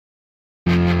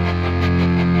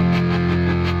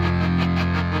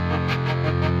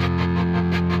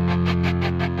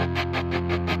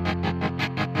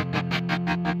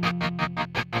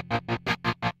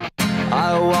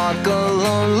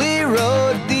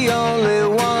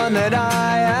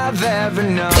never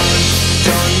known.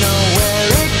 Don't know where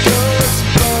it goes,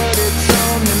 but it's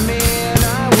home to me, and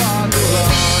I walk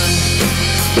alone.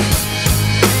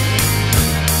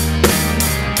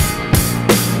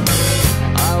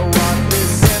 I walk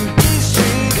this empty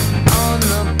street on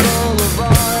the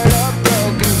boulevard of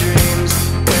broken dreams,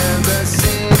 where the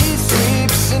city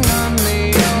sleeps and I'm the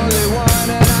only one,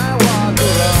 and I walk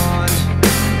alone.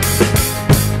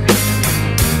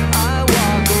 I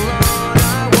walk alone,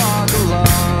 I walk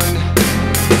alone.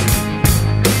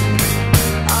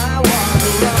 I walk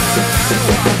alone, I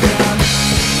walk alone.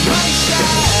 My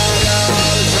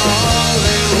shadow's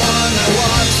only one that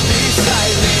walks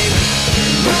beside me.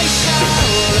 My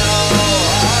shallow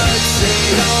heart's the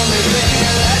only thing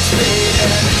that's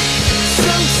beating.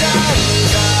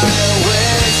 Sometimes I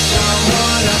wish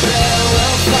someone up there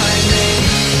will find me.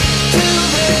 Till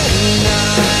then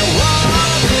I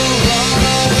walk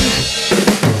alone.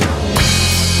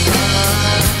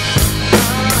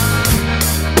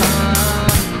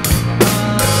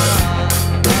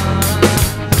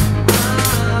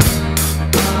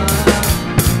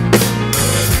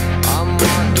 I'm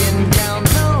walking down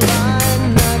the line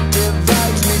that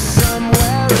divides me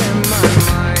somewhere in my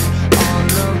mind, on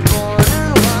the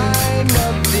borderline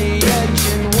of the edge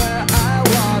and where I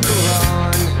walk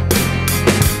alone.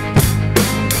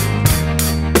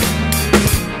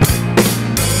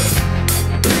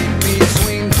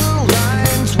 Between the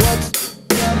lines, what's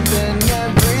up and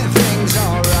everything's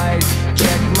alright.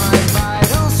 Check my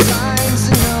vital signs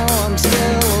and know I'm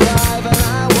still alive, and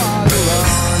I walk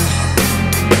alone.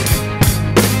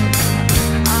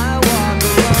 I walk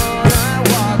alone, I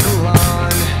walk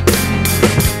alone.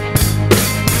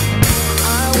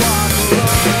 I walk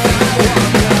alone, I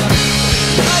walk alone.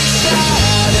 My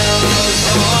shadow's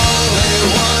only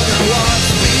one that walks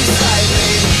beside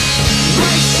me.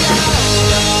 My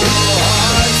shallow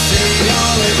heart's the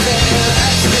only thing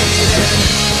that's beating.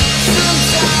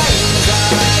 Sometimes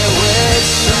I wish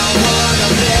someone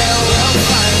up there will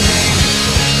find me.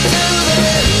 Till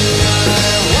then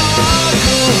I walk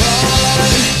alone.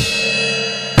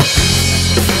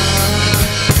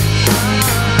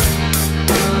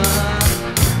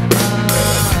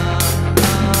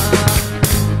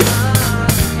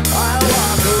 I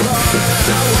walk alone,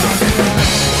 I walk alone.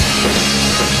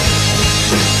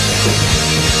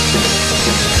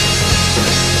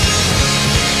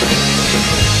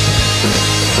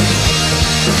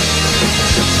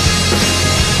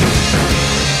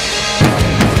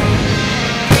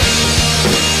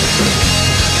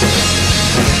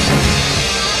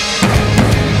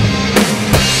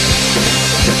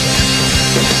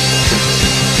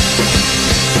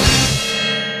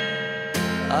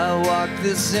 I walk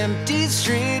this empty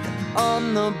street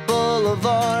on the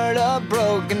boulevard of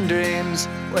broken dreams,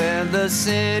 where the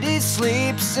city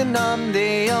sleeps and I'm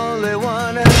the only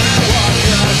one, and I walk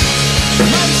up.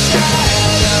 My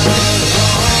shadow's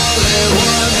only one